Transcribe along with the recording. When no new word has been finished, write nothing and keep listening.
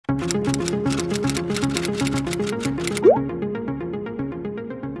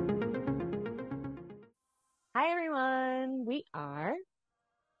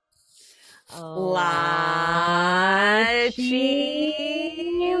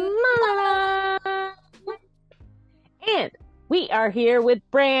are here with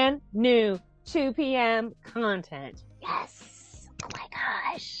brand new 2 p.m. content. Yes. Oh my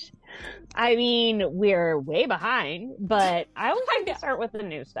gosh. I mean, we're way behind, but I always like to start with the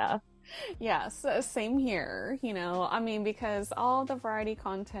new stuff. Yes, same here, I mean, because all the variety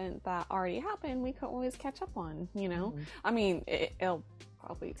content that already happened, we could always catch up on, Mm-hmm. I mean, it'll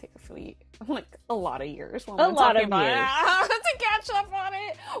probably take a lot of years when A we're lot talking of about years. to catch up on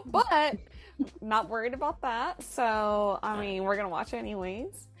it, but not worried about that. So, I mean, we're gonna watch it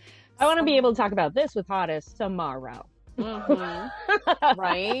anyways. I want to be able to talk about this with Hottest tomorrow.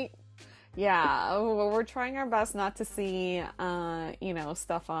 Right? Yeah, we're trying our best not to see,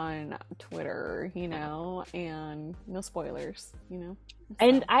 stuff on Twitter, and no spoilers, So.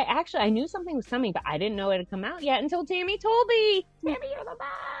 And I knew something was coming, but I didn't know it had come out yet until Tammy told me. Tammy, you're the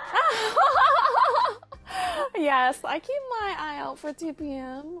best. Yes, I keep my eye out for 2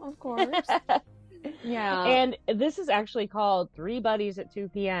 p.m., of course. Yeah. And this is actually called 3 Buddies at 2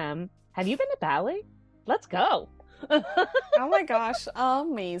 p.m. Have you been to Bali? Let's go. Oh my gosh,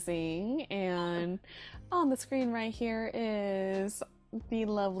 amazing. And on the screen right here is the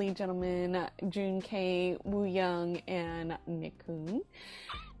lovely gentlemen Jun K, Woo Young, and Nick Kun.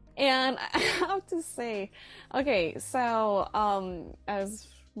 And I have to say, okay, so as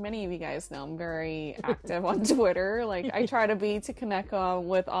many of you guys know, I'm very active on Twitter. Like, I try to connect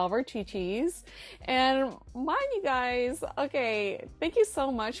with all of our chi-chis. And mind you guys, okay, thank you so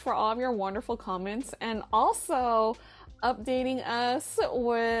much for all of your wonderful comments and also updating us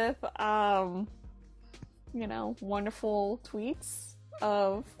with, wonderful tweets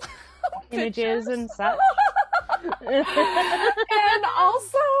of images and such. And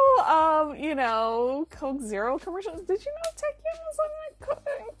also, Coke Zero commercials. Did you know Taekyun was on the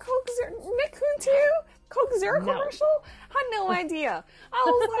Coke Zero? Nick Kun too? Coke Zero commercial? Had no idea. I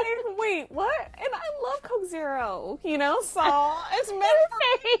was like, wait, what? And I love Coke Zero, so it's meant for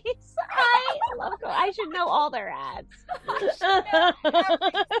me. I love Coke. I should know all their ads. I should know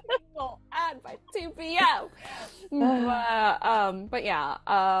every single ad by 2 p.m. But yeah,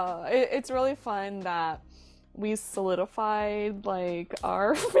 it's really fun that we solidified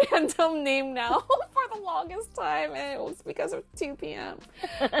our fandom name now for the longest time, and it was because of 2 p.m.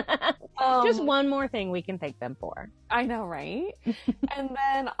 Just one more thing we can thank them for. I know, right? And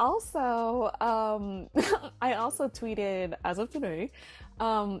then also, I also tweeted as of today,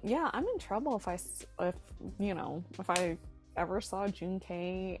 I'm in trouble if I ever saw Jun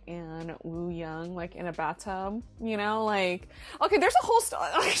K and Woo Young in a bathtub, okay, there's a whole story.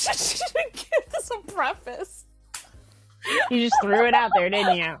 I should give this a preface. You just threw it out there,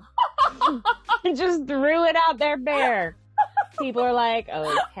 didn't you? Just threw it out there bare. People are like,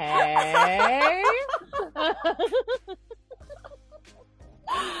 okay.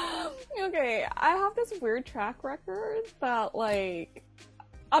 Okay, I have this weird track record that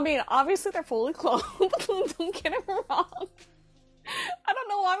I mean, obviously they're fully clothed. Don't get it wrong. I don't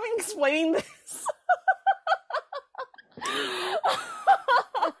know why I'm explaining this.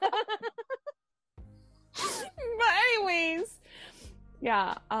 But anyways,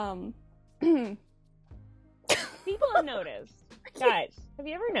 yeah. People have noticed. Guys, have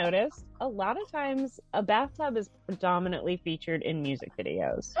you ever noticed? A lot of times, a bathtub is predominantly featured in music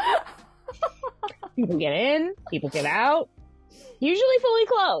videos. People get in, people get out. Usually fully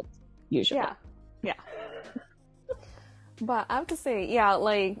clothed. Usually. Yeah. But I have to say, yeah,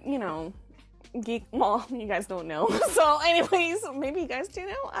 well, you guys don't know. So anyways, maybe you guys do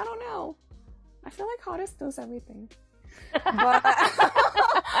know? I don't know. I feel like Hottest knows everything. But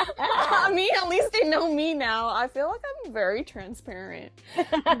I mean, at least they know me now. I feel like I'm very transparent.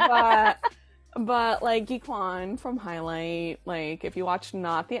 But Geekwan from Highlight, if you watch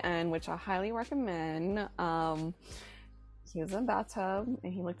Not the End, which I highly recommend, he was in a bathtub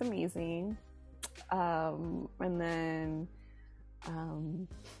and he looked amazing. And then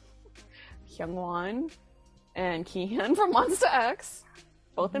Hyungwon and Kihyun from Monster X,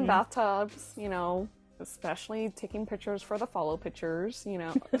 both in bathtubs, especially taking pictures for the follow pictures,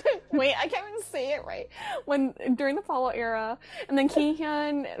 Wait, I can't even say it right. During the follow era, and then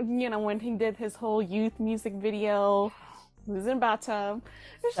Kihyun, when he did his whole youth music video, he was in a bathtub.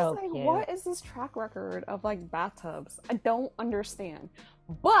 It's so just cute. What is this track record of bathtubs? I don't understand.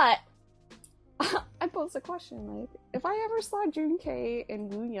 But I posed a question, if I ever saw Jun K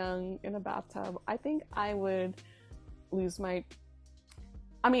and Woo Young in a bathtub, I think I would lose my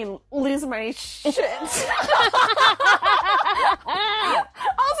shit. Also,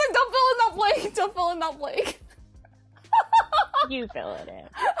 don't fill in that blank. You fill it in.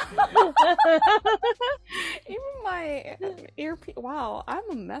 Even my earpiece. Wow, I'm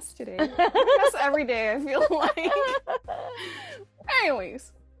a mess today. I'm a mess every day, I feel like.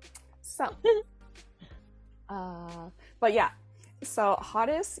 Anyways, so, but yeah. So,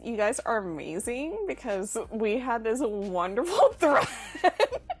 hottest, you guys are amazing because we had this wonderful thread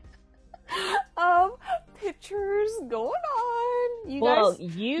of pictures going on. You well,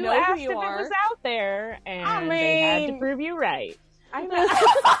 guys you know asked who you if are. it was out there, and they had to prove you right. I know.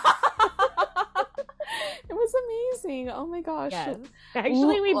 It was amazing. Oh my gosh. Yes.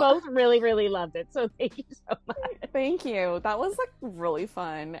 Actually, we both really, really loved it. So thank you so much. Thank you. That was like really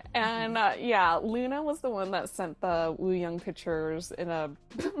fun. And yeah, Luna was the one that sent the Woo Young pictures in a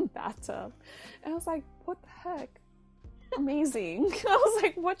bathtub. And I was like, what the heck? Amazing. I was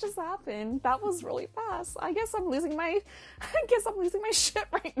like, what just happened? That was really fast. I guess I'm losing my shit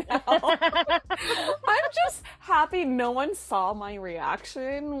right now. I'm just happy no one saw my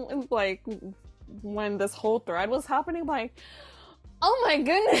reaction like when this whole thread was happening, like, oh my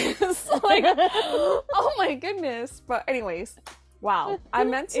goodness. Like, oh my goodness. But anyways, wow. I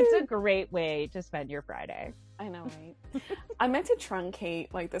meant to. It's a great way to spend your Friday. I know, right? I meant to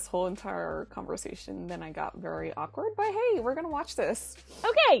truncate like this whole entire conversation, then I got very awkward, but hey, we're gonna watch this.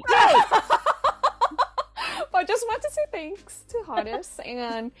 Okay, yay! But I just want to say thanks to Hottest,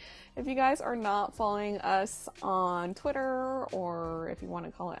 and if you guys are not following us on Twitter, or if you want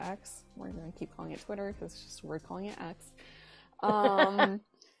to call it X, we're gonna keep calling it Twitter because it's just we're calling it X.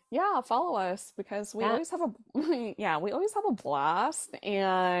 Yeah, follow us because we always have a we always have a blast,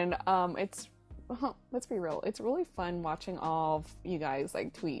 and it's let's be real, it's really fun watching all of you guys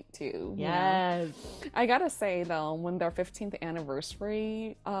like tweet too. Yes. I gotta say though, when their 15th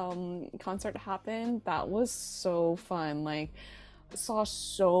anniversary concert happened, that was so fun. Like, saw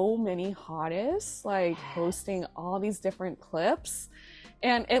so many hottest like posting all these different clips,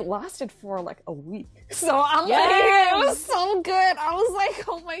 and it lasted for like a week. So I'm like, it was so good. I was like,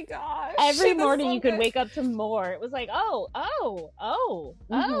 oh my gosh. Every morning you could wake up to more. It was like, oh.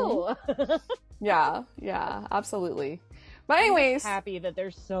 Yeah, absolutely. But anyways, I'm happy that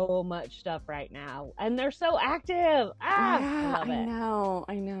there's so much stuff right now, and they're so active. I love it.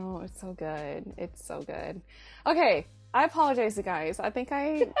 I know. It's so good. Okay, I apologize, you guys. I think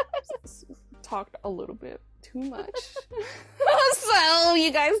I talked a little bit too much. So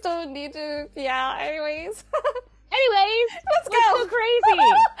you guys don't need to. Yeah. Anyways, let's go crazy.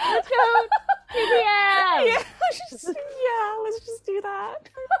 Let's go. TPM. Yeah. Let's just do that.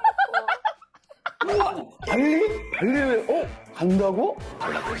 발리를 간다고?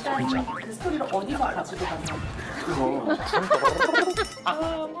 일단 그 스토리를 어디서 가지고 갔나?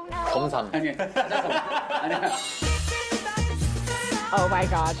 검삼. 아니야. Oh my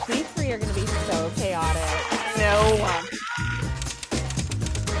gosh, these three are going to be so chaotic. No.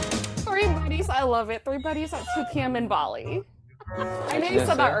 3 buddies, I love it. 3 buddies at 2 p.m. in Bali. I know you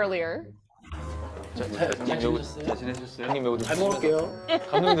said that earlier. 잘 지내셨어요? 형님 여기 잘 먹을게요.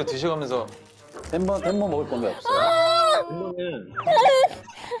 감독님도 드셔가면서 햄버 먹을 건데 없어요. 햄버는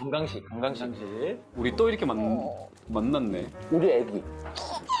건강식. 우리 또 이렇게 만났네. 우리 애기.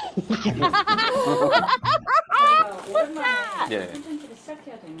 예. 콘텐츠를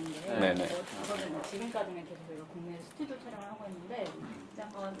시작해야 되는데 네네. 이거는 지금까지는 계속 저희가 국내에서 스튜디오 촬영을 하고 있는데 이제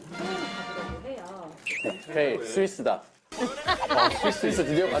한번 스튜디오 가보려고 해요. 헤이, 스위스다. 스위스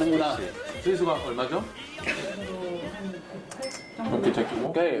드디어 가는구나. 스위스가 얼마죠?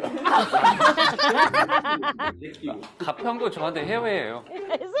 오케이. 가평도 저한테 해외예요.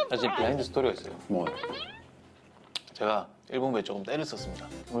 사실 비하인드 스토리가 있어요. 뭐? 제가 일본부에 조금 때를 썼습니다.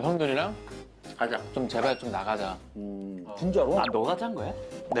 우리 형들이랑 가자. 좀 제발 좀 나가자. 진짜로? 아, 너가 짠 거야?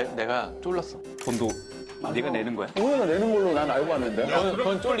 내가 쫄랐어. 돈도 네가 내는 거야? 우리가 내는 걸로 난 알고 왔는데.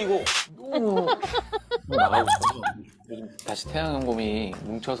 그건 쫄리고 너무 나가고 싶어서 요즘 다시 태양연곰이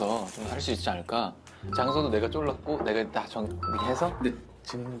뭉쳐서 좀 할 수 있지 않을까. 장소도 내가 쫄랐고 내가 다 정리해서. 근데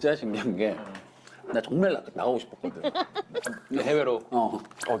진짜 신기한 게 나 정말 나가고 싶었거든. 해외로.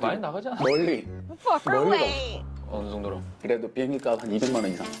 어디? 많이 나가잖아. 멀리. 멀리. 어느 정도로? 그래도 비행기 값 한 200만 원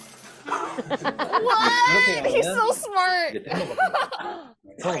이상. What? He's so smart.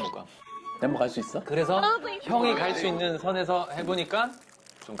 형이 볼까? 햄버 갈 수 있어? 그래서 형이 갈 수 있는 선에서 해보니까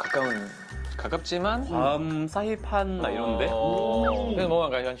좀 가깝지만 밤 사이판 나 이런데? 그래서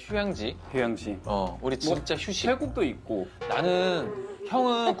뭔가 약간 휴양지. 휴양지. 우리 진짜 휴식. 태국도 있고. 나는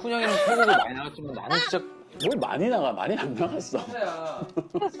형은 쿤형이는 태국을 많이 나갔지만 나는 진짜 뭘 많이 나가? 많이 안 나갔어.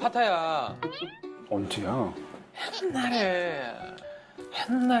 파타야. 언제야?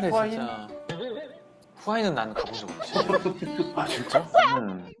 옛날에 진짜 후아이는 나는 가본 적 없지. 아 진짜?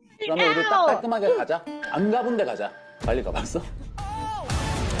 그러면 우리 딱 깔끔하게 가자. 안 가본 데 가자. 빨리 가봤어?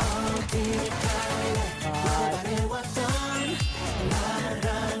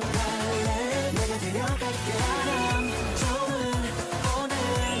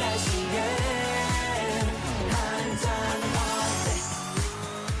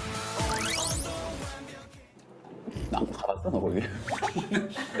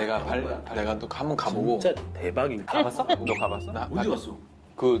 내가 또 한번 가보고. 진짜 대박인. 가봤어? 너 가봤어? 어디 갔어?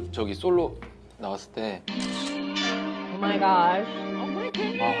 그 저기 솔로 나왔을 때 Oh my gosh.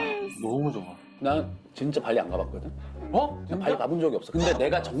 너무 좋아. 난 진짜 발리 안 가봤거든. 어? 난 발리 가본 적이 없어. 근데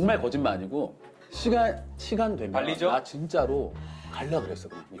내가 정말 거짓말 아니고 시간 되면 발리죠? 나 진짜로 갈라 그랬어.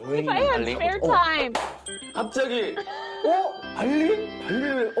 그냥 여행이 I had 발리? spare time. 갑자기 발리?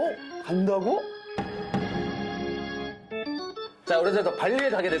 발리를 간다고? 자, 그래서 발리에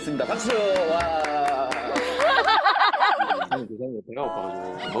가게 됐습니다. 박수! 와. 배가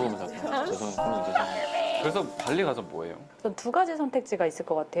고파가지고 먹으면서 죄송해요. 그래서 발리 가서 뭐해요? 전 두 가지 선택지가 있을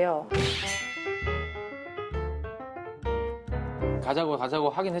것 같아요. 가자고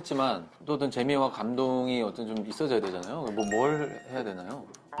하긴 했지만 또 어떤 재미와 감동이 어떤 좀 있어져야 되잖아요. 뭘 해야 되나요?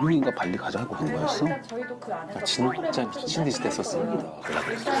 유인가 발리 가자고 한 거였어? 일단 저희도 그 안에서 나 진짜 미친 듯이 됐었어.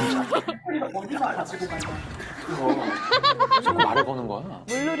 자꾸 말을 거는 거야.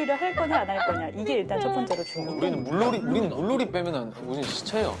 물놀이를 할 거냐 안 할 거냐 이게 일단 첫 번째로 중요해요. 우리는 물놀이 빼면은 우린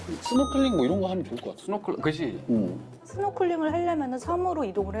시체예요. 스노클링 뭐 이런 거 하면 좋을 것 같아. 스노클, 그치? 스노클링을 하려면 섬으로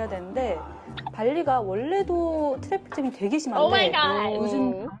이동을 해야 되는데 발리가 원래도 트래픽점이 되게 Oh my 심한데 God.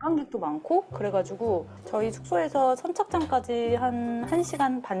 요즘 관광객도 많고 그래가지고 저희 숙소에서 선착장까지 한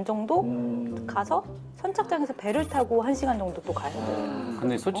 1시간 반 정도 가서 선착장에서 배를 타고 1시간 정도 또 가야 돼요.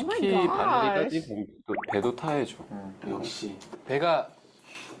 근데 솔직히 Oh my 발리까지 배도 타야죠. 역시 배가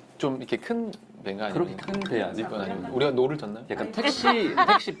좀 이렇게 큰 배가 아니고 그렇게 큰 배 아니고. 그건 아니고 우리가 노를 졌나요? 약간 택시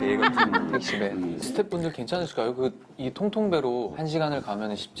배 같은. 택시 배. 스태프분들 괜찮으실까요? 이 통통배로 1시간을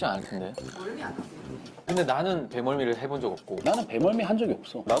가면 쉽지 않을 텐데. 근데 나는 배멀미를 해본 적 없고. 나는 배멀미 한 적이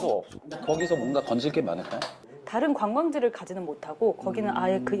없어. 나도 없어. 거기서 뭔가 건질 게 많을까? 다른 관광지를 가지는 못하고 거기는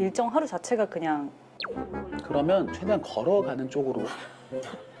아예 그 일정 하루 자체가 그냥 그러면 최대한 걸어가는 쪽으로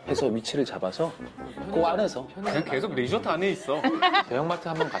해서 위치를 잡아서 그 안에서 그냥 계속 리조트 안에 있어. 대형마트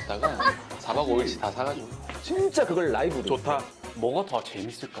한번 갔다가 4박 5일씩 다 사가지고. 진짜 그걸 라이브로 좋다. 뭐가 더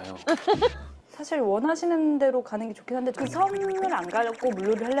재밌을까요? 사실 원하시는 대로 가는 게 좋긴 한데 그 섬을 안 가고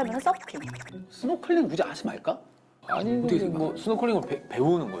물놀이를 하려면 서핑. 스노클링 굳이 하지 말까? 아니 근데 뭐 스노클링을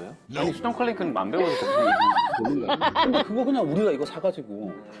배우는 거예요? 아니 스노클링은 안 배워도 돼. 근데 그거 그냥 우리가 이거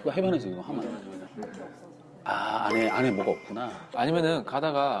사가지고 그거 해변에서 이거 하면 안 돼. 아 안에 뭐가 없구나. 아니면은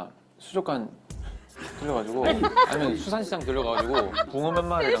가다가 수족관 들려가지고 아니면 수산시장 들려가지고 붕어 몇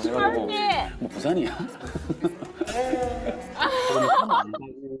마리랑 해가지고 뭐 부산이야?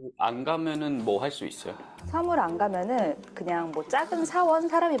 안 가면은 뭐 할 수 있어요? 섬을 안 가면은 그냥 뭐 작은 사원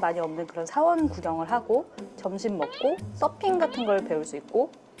사람이 많이 없는 그런 사원 구경을 하고 점심 먹고 서핑 같은 걸 배울 수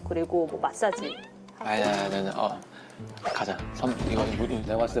있고 그리고 뭐 마사지 하고 아니 가자 섬 이거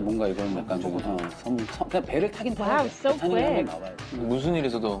내가 봤을 때 뭔가 이건 약간 좀 그냥 배를 타긴 타야 Wow, 돼. so 타는 게 quick. 나와야 돼. 무슨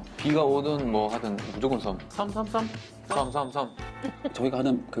일에서도 비가 오든 뭐 하든 무조건 섬 저희가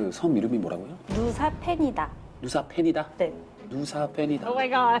하는 그 섬 이름이 뭐라고요? 누사펜이다. 누사펜이다? 네. 누사펜이다. Oh my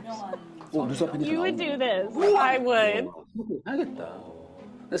gosh. 누사펜이다. You would do this. I would. 해야겠다.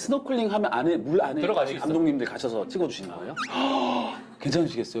 근데 스노클링 하면 물 안에 들어갈 수 있어. 감독님들 가셔서 찍어주시는 거예요?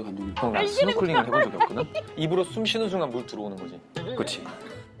 괜찮으시겠어요, 감독님? 형, 나 스노클링을 해본 적이 없거든? 입으로 숨 쉬는 순간 물 들어오는 거지. 그치.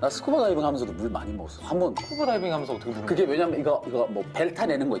 나 스쿠버 다이빙 하면서도 물 많이 먹었어. 한번 스쿠버 다이빙 하면서 어떻게 부르는 그게 왜냐면 이거 뭐 벨타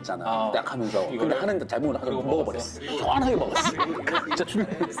내는 거 있잖아. 아. 딱 하면서. 근데 이거를? 하는데 잘못 하고 그리고 먹어버렸어. 시원하게 먹었어. 진짜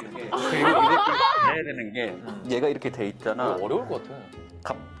출렁했어. 그리고 이렇게 해야 되는 게 얘가 이렇게 돼 있잖아. 어려울 것 같아.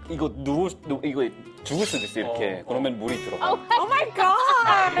 이거 이거 죽을 수도 있어 이렇게. 그러면 물이 들어가. Oh my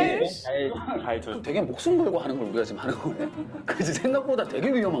gosh. 잘 줘. 되게 목숨 걸고 하는 걸 우리가 지금 하는 거네. 그지 생각보다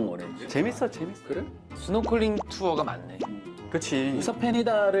되게 위험한 거네. 재밌어. 그래? 스노클링 투어가 많네. 그치.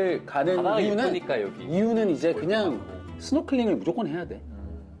 누사펜이다를 가는 바다가 이유는 예쁘니까 여기. 이유는 이제 그냥 스노클링을 무조건 해야 돼.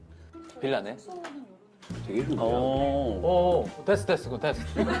 빌라네. 되게 좋은 거야. 오, 됐어, 그거 됐어.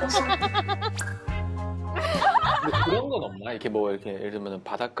 근데 그런 건 없나? 이렇게 뭐 이렇게 예를 들면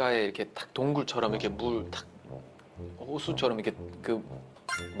바닷가에 이렇게 탁 동굴처럼 이렇게 물 탁 호수처럼 이렇게 그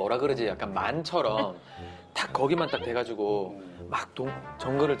뭐라 그러지? 약간 만처럼 탁 거기만 딱 돼가지고 막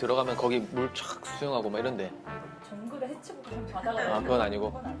정글을 들어가면 거기 물 촥 수영하고 막 이런데. 정글에 해치고 그냥 바다가 아 그건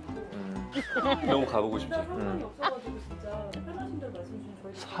아니고. 너무 가보고 싶지. 없어가지고 진짜 편하신 대로 말씀 주시면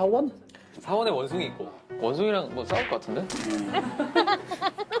저희 사원? 사원에 원숭이 있고 원숭이랑 뭐 싸울 것 같은데?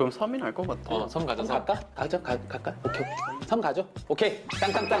 그럼 섬이 날 것 같아. 섬 가자. 섬 갈까? 갈까? 오케이. 섬 가죠. 오케이.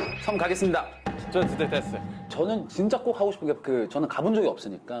 땅땅땅. 섬 가겠습니다. 저 됐어. 저는 진짜 꼭 하고 싶은 게 저는 가본 적이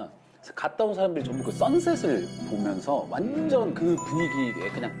없으니까 갔다 온 사람들이 전부 그 선셋을 보면서 완전 그 분위기에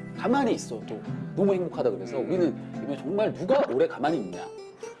그냥 가만히 있어도 너무 행복하다 그래서 우리는 이번에 정말 누가 오래 가만히 있냐.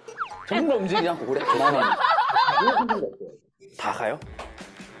 정말 움직이지 않고 오래 가만히 있냐. 그런 생각이 없어요. 다 가요?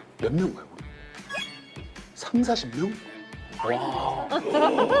 몇 명 가요, 우리? 3, 40명? 와,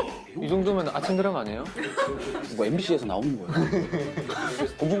 이 정도면 아침 드라마 아니에요? 뭐 MBC에서 나오는 거예요.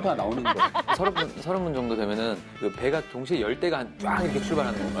 공중파 나오는 거. 30분 정도 되면은 그 배가 동시에 10대가 쫙 이렇게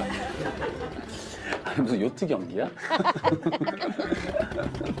출발하는 건가요? 아니, 무슨 요트 경기야?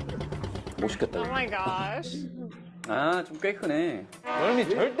 멋있겠다. Oh my gosh. 아, 좀 꽤 크네. 멀미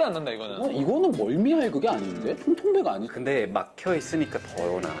절대 안 난다 이거는. 이거는 멀미할 그게 아닌데? 통배가 아니지. 근데 막혀 있으니까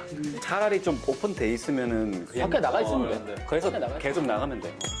더요 나. 차라리 좀 오픈돼 있으면은 그냥 밖에 나가 있으면 돼. 그래서 밖에 나가 계속 나가면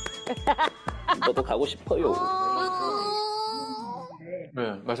돼. 너도 가고 싶어요.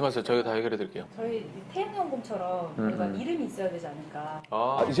 네, 말씀하세요. 저희가 다 해결해 드릴게요. 저희 태양연금처럼 뭔가 이름이 있어야 되지 않을까.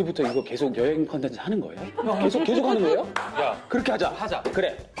 아, 이제부터 이거 계속 여행 컨텐츠 하는 거예요? 계속 하는 거예요? 야, 그렇게 하자. 하자.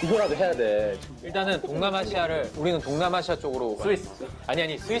 그래, 이거라도 해야 돼. 일단은 우리는 동남아시아 쪽으로. 스위스.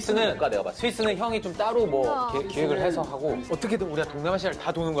 아니, 스위스는, 내가 봤을 스위스는 형이 좀 따로 뭐 기획을 해서 하고, 어떻게든 우리가 동남아시아를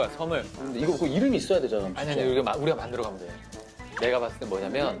다 도는 거야, 섬을. 근데 이거 그 이름이 있어야 되잖아. 아니, 우리가 만들어 가면 돼. 내가 봤을 때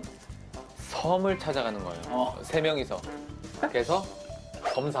뭐냐면, 섬을 찾아가는 거예요. 3명이서. 그래서,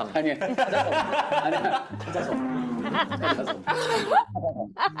 섬삼. 아니야, 찾아서. 아니야, 찾아서.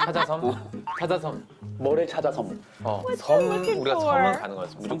 찾아섬. 뭐를 찾아서. 우리가 섬은 가는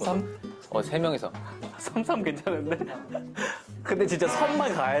거였어. 무조건. 3명이서. 섬 괜찮은데? 근데 진짜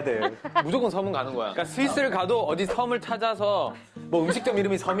섬만 가야 돼. 무조건 섬은 가는 거야. 그러니까 스위스를 가도 어디 섬을 찾아서 뭐 음식점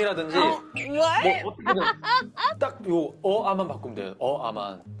이름이 섬이라든지 뭐 어떻게든 딱 요 어아만 바꾸면 돼요.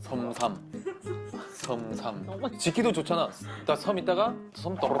 어아만 섬삼. 지키도 좋잖아. 딱 섬 있다가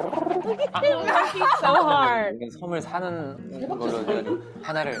섬 떠르르 So hard. 섬을 사는 걸로 해가지고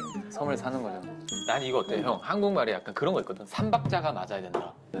하나를 섬을 사는 거죠. 난 이거 어때 형? 한국말에 약간 그런 거 있거든. 삼박자가 맞아야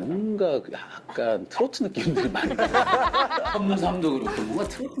된다. 뭔가 약간 트로트 느낌들이 많이 나요. 섬삼도 그렇고 뭔가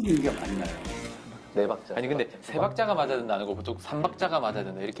트로트 느낌이 많이 나요. 4박자. 아니 근데 3박자가 맞아야 된다는 거 보통 3박자가 맞아야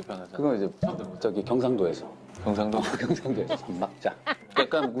된다 이렇게 표현하잖아. 그건 이제 저기 경상도에서. 경상도? 경상도에서 3박자.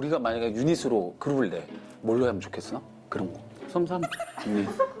 약간 우리가 만약에 유닛으로 그룹을 내. 뭘로 하면 좋겠어? 그런 거. 섬삼 유닛.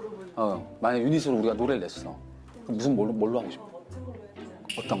 만약 유닛으로 우리가 노래를 냈어. 그럼 무슨 뭘로 하고 싶어?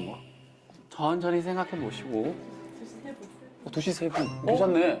 어떤 거? 천천히 생각해 보시고. 2시 3분.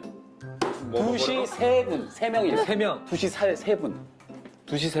 괜찮네. 2시 3분. 3명이래. 3명. 2시 3분.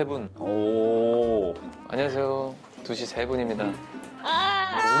 2시 3분. 오. 안녕하세요. 2시 3분입니다.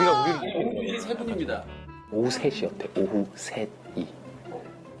 우리가 2시 3분입니다. 오후 3시 어때? 오후 3이.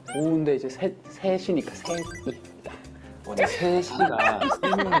 오후인데 이제 3시니까 3이다. 오늘 3시가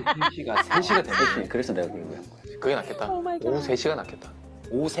 3명이 3시가 되네. 그래서 내가 그런 거야. 그게 낫겠다. 오후 3시가 낫겠다.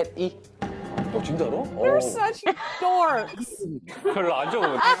 오후 3이? 진짜로? You're such dorks. 별로 안 좋은.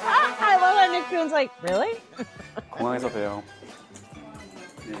 I love that Nick Coon's like, really? 공항에서 봬요.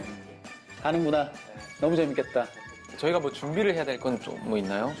 가는구나. 너무 재밌겠다. 저희가 뭐 준비를 해야 될 건 좀 뭐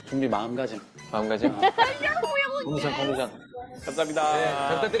있나요? 준비 마음가짐. 마음가짐? 컨디션. 감사합니다. 네,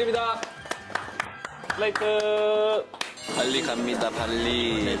 잘 부탁드립니다. 플레이트. 발리 갑니다,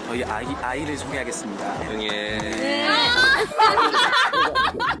 발리. 저희 아이를 소개하겠습니다. 응애.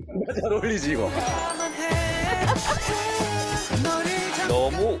 잘 어울리지, 이거.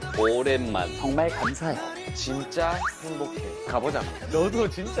 너무 오랜만. 정말 감사해. 진짜 행복해. 가보자. 너도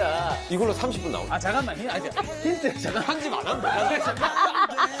진짜. 이걸로 30분 나오자. 잠깐만. 힌트. 잠깐. 편집 안 하면 되잖아.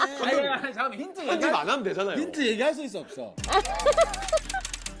 아니, 잠깐만. 힌트 편집 안 하면 되잖아요. 힌트 얘기할 수 있어, 없어?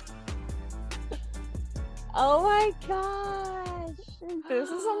 Oh my gosh. This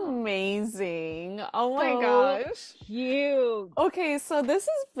is amazing. Oh my So gosh. Cute. Okay, so this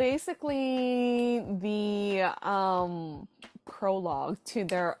is basically the prologue to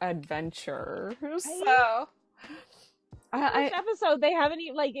their adventure. So First episode, they haven't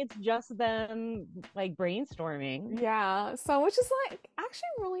even, like, it's just them, like, brainstorming. yeah, so which is like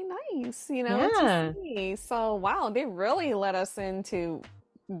actually really nice, you know, Yeah. to see. So wow, they really let us in to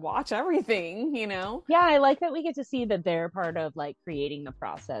watch everything, you know. Yeah, I like that we get to see that they're part of, like, creating the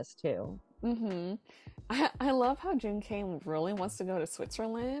process, too. Mm-hmm. I love how Jun K really wants to go to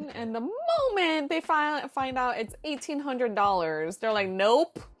Switzerland, and the moment they find out it's $1,800, they're like,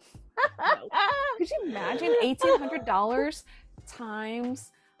 nope. Could you imagine $1,800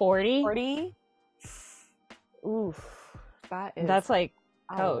 times 40? 40? Oof, That's, like,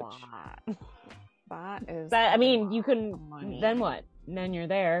 a coach. lot. That is. That, I a mean, lot you can, of money. then what? Then you're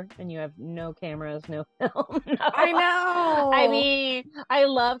there, and you have no cameras, no film. I know. I mean, I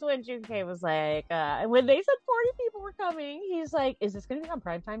loved when Jun K was like, when they said 40 people were coming, he's like, is this going to be on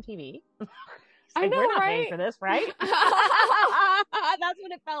primetime TV? I know, we're not right? paying for this, right? That's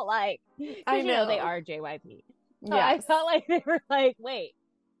what it felt like. 'Cause, I you know, they know. are JYP. So Yeah. I felt like they were like, wait.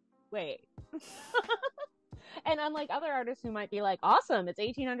 And unlike other artists who might be like, awesome, it's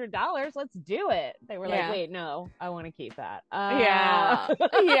 $1,800, let's do it. They were like, wait, no, I want to keep that. Yeah.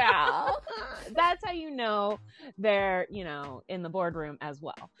 That's how you know they're, in the boardroom as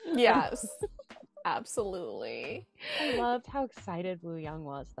well. Yes. Absolutely. I loved how excited Woo Young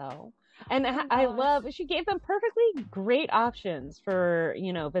was, though. And I love, she gave them perfectly great options for,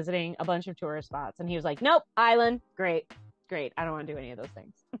 visiting a bunch of tourist spots. And he was like, nope, island, great. I don't want to do any of those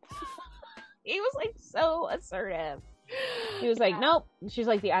things. He was like so assertive. He was like, nope. She's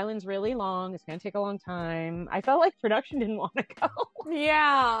like, the island's really long. It's going to take a long time. I felt like production didn't want to go.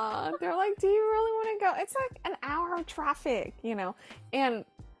 Yeah. They're like, do you really want to go? It's like an hour of traffic, And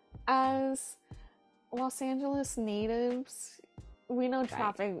as Los Angeles natives, we know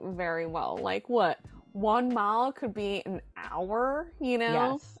traffic very well. Like what? 1 mile could be an hour,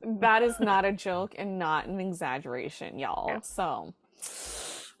 Yes. That is not a joke and not an exaggeration, y'all. Yeah. So,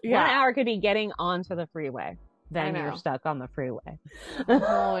 1 hour could be getting onto the freeway. Then you're stuck on the freeway.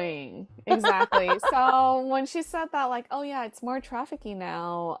 Annoying. Exactly. So when she said that, like, oh yeah, it's more trafficy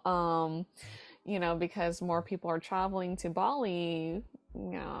now, because more people are traveling to Bali,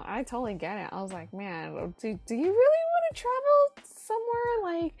 I totally get it. I was like, man, do you really want to travel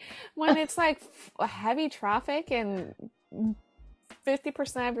somewhere like when it's like heavy traffic and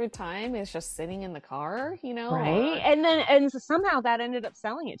 50% of your time is just sitting in the car, right? And somehow that ended up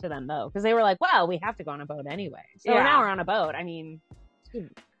selling it to them though, because they were like, well, we have to go on a boat anyway, so an hour on a boat, I mean,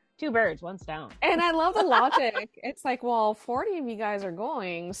 two birds, one stone. And I love the logic. It's like, well, 40 of you guys are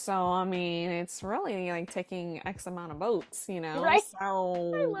going, so I mean, it's really like taking X amount of boats, right?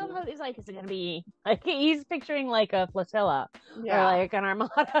 So I love how he's like, is it gonna be like, he's picturing like a flotilla or like an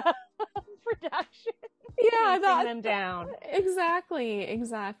armada production. Yeah, chasing them down.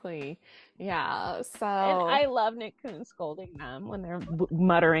 Exactly. Yeah. So, and I love Nick Coon scolding them when they're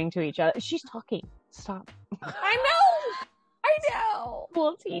muttering to each other. She's talking. Stop. I know.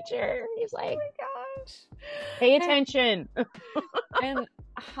 Cool teacher. He's like, oh my gosh, pay attention. And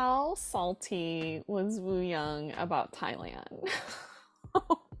how salty was Woo Young about Thailand?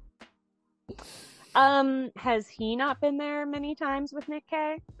 Has he not been there many times with Nick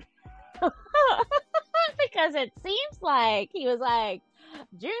K? Because it seems like he was like,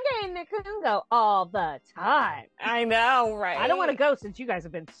 June K and Nick Coon go all the time. I know, right? I don't want to go since you guys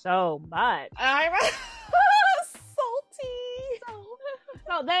have been so much. I'm salty.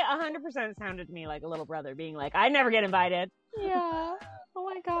 So they 100% sounded to me like a little brother being like, I never get invited. Yeah. Oh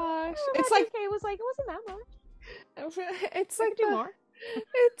my gosh. It's like K was like, it wasn't that much. It's like do more.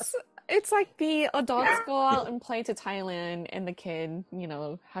 It's like the adults go out and play to Thailand, and the kid,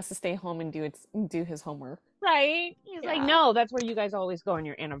 has to stay home and do his homework. Right? He's like, no, that's where you guys always go on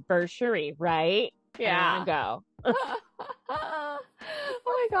your anniversary, right? Yeah. I want to go. Oh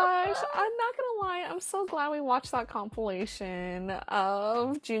my gosh. I'm not gonna lie, I'm so glad we watched that compilation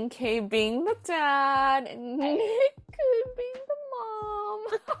of June K being the dad and Nick Coon being the mom.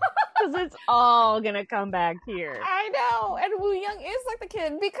 Because it's all gonna come back here. I know. And Woo Young is like the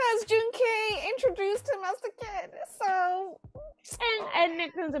kid because June K introduced him as the kid. So and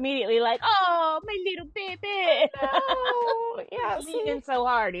Nick Coon's immediately like, oh, my little baby. No. Yeah. Leaning so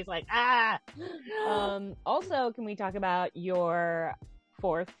hard. He's like, ah. Also, can we talk about your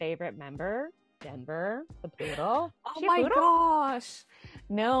fourth favorite member, Denver, the poodle? Oh my gosh.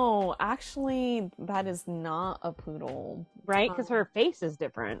 No, actually, that is not a poodle. Right? Because her face is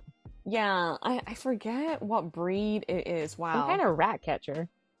different. Yeah, I forget what breed it is. Wow. Some kind of rat catcher.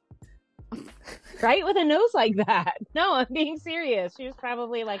 Right? With a nose like that. No, I'm being serious. She was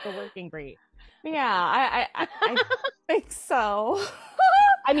probably like a working breed. Yeah, I think so.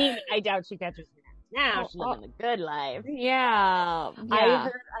 I mean, I doubt she catches now. She's living the good life. Yeah.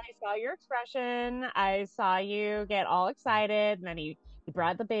 I saw your expression. I saw you get all excited, and then he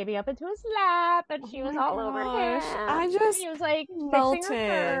brought the baby up into his lap, and she was all over him. He was like fixing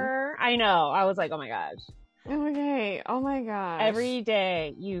her fur. I know. I was like, oh my gosh. Okay. Oh my gosh. Every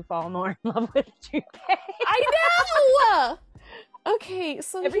day you fall more in love with June K. I know. Okay,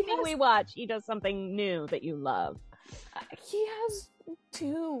 so everything we watch, he does something new that you love. He has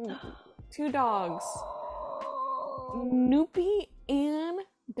two dogs, Noopy and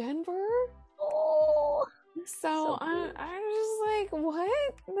Denver. So I'm just like,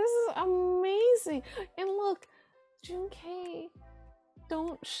 what? This is amazing. And look, June K,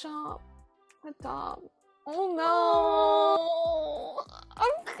 don't shop a dog. Oh no!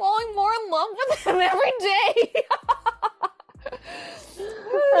 I'm falling more in love with him every day.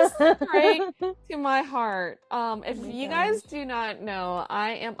 This is great to my heart. If you guys do not know,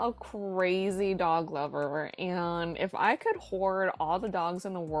 I am a crazy dog lover, and if I could hoard all the dogs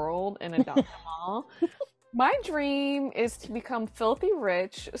in the world and adopt them all, My dream is to become filthy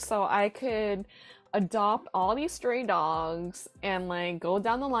rich so I could adopt all these stray dogs and like go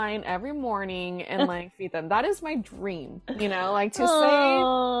down the line every morning and like feed them. That is my dream, you know, like to save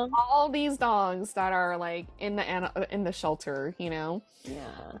Aw. all these dogs that are like in the shelter, you know.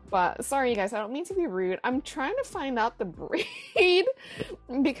 Yeah. But sorry, you guys, I don't mean to be rude. I'm trying to find out the breed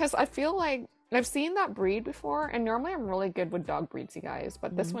because I feel like I've seen that breed before, and normally I'm really good with dog breeds, you guys,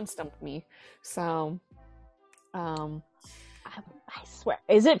 but this one stumped me. So, I swear.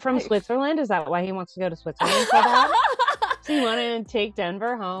 Is it from Switzerland? Is that why he wants to go to Switzerland so bad? Does he want to take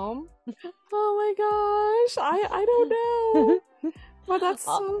Denver home? Oh my gosh, I don't know. But that's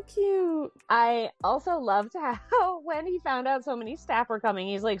so cute. I also loved how when he found out so many staff were coming,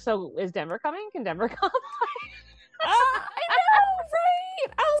 he's like, "So is Denver coming? Can Denver come?" I know,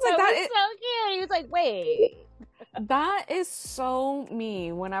 right? I was like, that is so cute. He was like, "Wait." That is so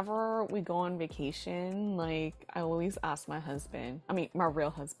me. Whenever we go on vacation, like I always ask my husband, I mean my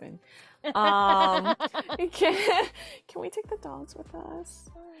real husband, can we take the dogs with us?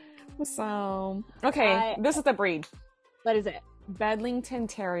 So okay, this is the breed. What is it? Bedlington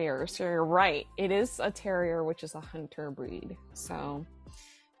Terrier. So you're right. It is a terrier, which is a hunter breed. So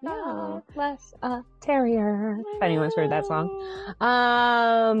yeah. Less a terrier. If anyone's heard that song.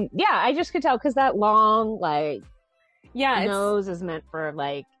 Yeah, I just could tell because that long, like, nose is meant for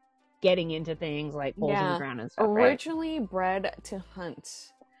like getting into things like holes in the ground and stuff. Originally bred to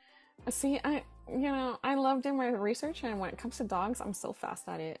hunt. See, I love doing my research, and when it comes to dogs, I'm so fast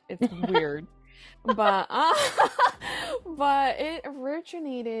at it. It's weird. But it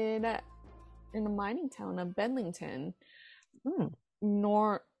originated in the mining town of Bedlington. Here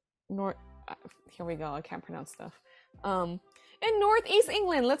we go. I can't pronounce stuff. In Northeast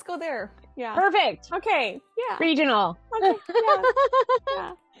England. Let's go there. Yeah. Perfect. Okay. Yeah. Regional. Okay.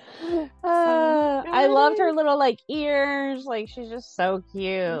 Yeah. I loved her little like ears. Like she's just so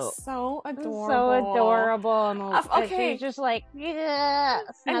cute. So adorable. So adorable. And okay. she's just like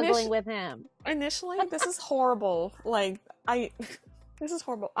snuggling with him. Initially, this is horrible. This is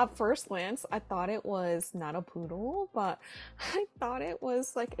horrible. At first glance, I thought it was not a poodle, but I thought it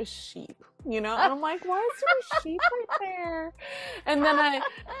was like a sheep, you know? And I'm like, why is there a sheep right there? And then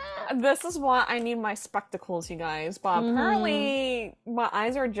this is why I need my spectacles, you guys. But apparently, my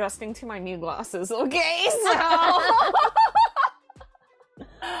eyes are adjusting to my new glasses, okay? So...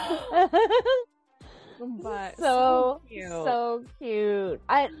 But so cute.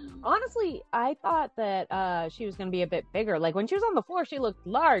 I thought that she was gonna be a bit bigger. Like when she was on the floor, she looked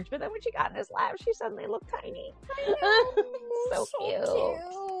large, but then when she got in his lap, she suddenly looked tiny. So cute.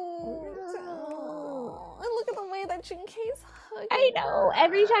 And look at the way that Jinkei's hugging. I know.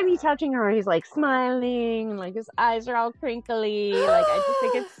 Every time he's touching her, he's like smiling, and like his eyes are all crinkly. Like I just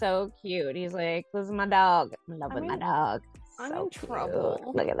think it's so cute. He's like, "This is my dog. I'm in love with my dog." I'm in trouble.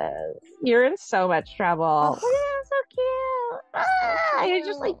 Look at this. You're in so much trouble. Oh, look at that, so cute. You're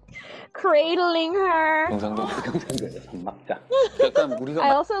just like cradling her. I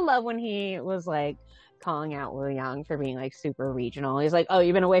also love when he was like calling out Wu Yang for being like super regional. He's like, "Oh,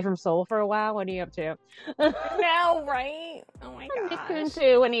 you've been away from Seoul for a while? What are you up to?" No, right? Oh my gosh.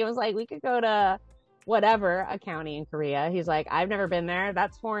 Too, when he was like, "We could go to whatever, a county in Korea." He's like, "I've never been there.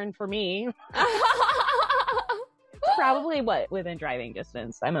 That's foreign for me." Probably within driving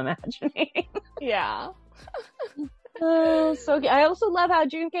distance, I'm imagining. Yeah. So I also love how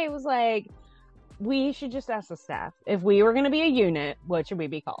Junkei was like, we should just ask the staff if we were going to be a unit, what should we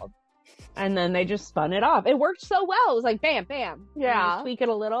be called? And then they just spun it off. It worked so well. It was like bam, bam. Yeah. Tweak it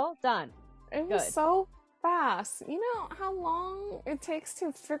a little, done. It was so fast. You know how long it takes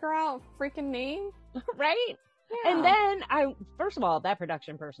to figure out a freaking name, right? Yeah. And then first of all, that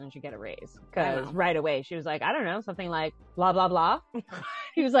production person should get a raise because right away she was like, I don't know, something like blah blah blah.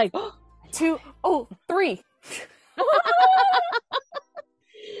 He was like, 203.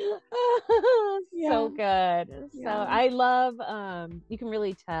 So good. So I love. You can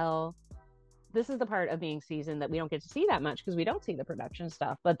really tell. This is the part of being seasoned that we don't get to see that much because we don't see the production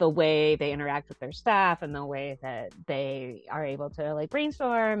stuff, but the way they interact with their staff and the way that they are able to like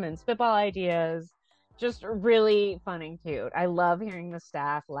brainstorm and spitball ideas. Just really fun and cute. I love hearing the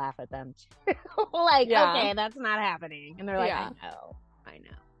staff laugh at them too. Okay, that's not happening. And they're like, I know.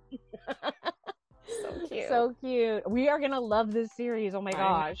 So cute. So cute. We are going to love this series. Oh my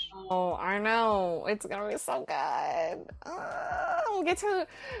gosh. Oh, I know. It's going to be so good.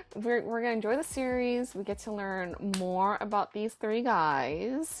 We're going to enjoy the series. We get to learn more about these three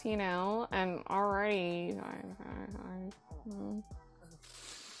guys, you know, and already.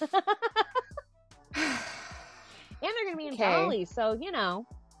 And they're going to be in Bali, so, you know,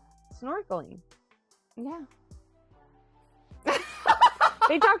 snorkeling. Yeah.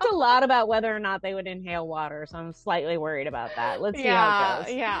 They talked a lot about whether or not they would inhale water, so I'm slightly worried about that. Let's see how it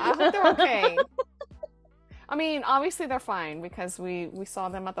goes. Yeah, I hope they're okay. I mean, obviously they're fine because we saw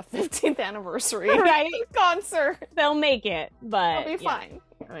them at the 15th anniversary Right? concert. They'll make it, but They'll be fine.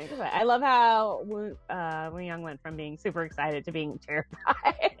 I love how Woo Young went from being super excited to being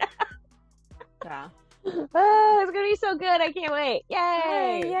terrified. Yeah. Oh, it's gonna be so good! I can't wait!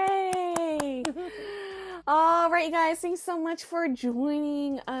 Yay! Yay! All right, you guys, thanks so much for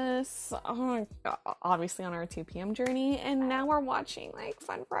joining us. Obviously on our 2 p.m. journey, and now we're watching like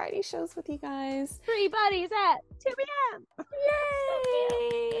fun variety shows with you guys. 3 buddies at 2 p.m.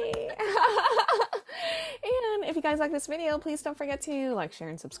 Yay! And if you guys like this video, please don't forget to like, share,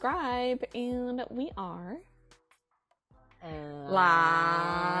 and subscribe. And we are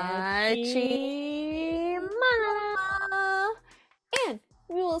La Chimana. And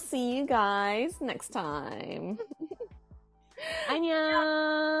we will see you guys next time.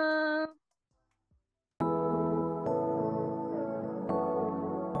 안녕.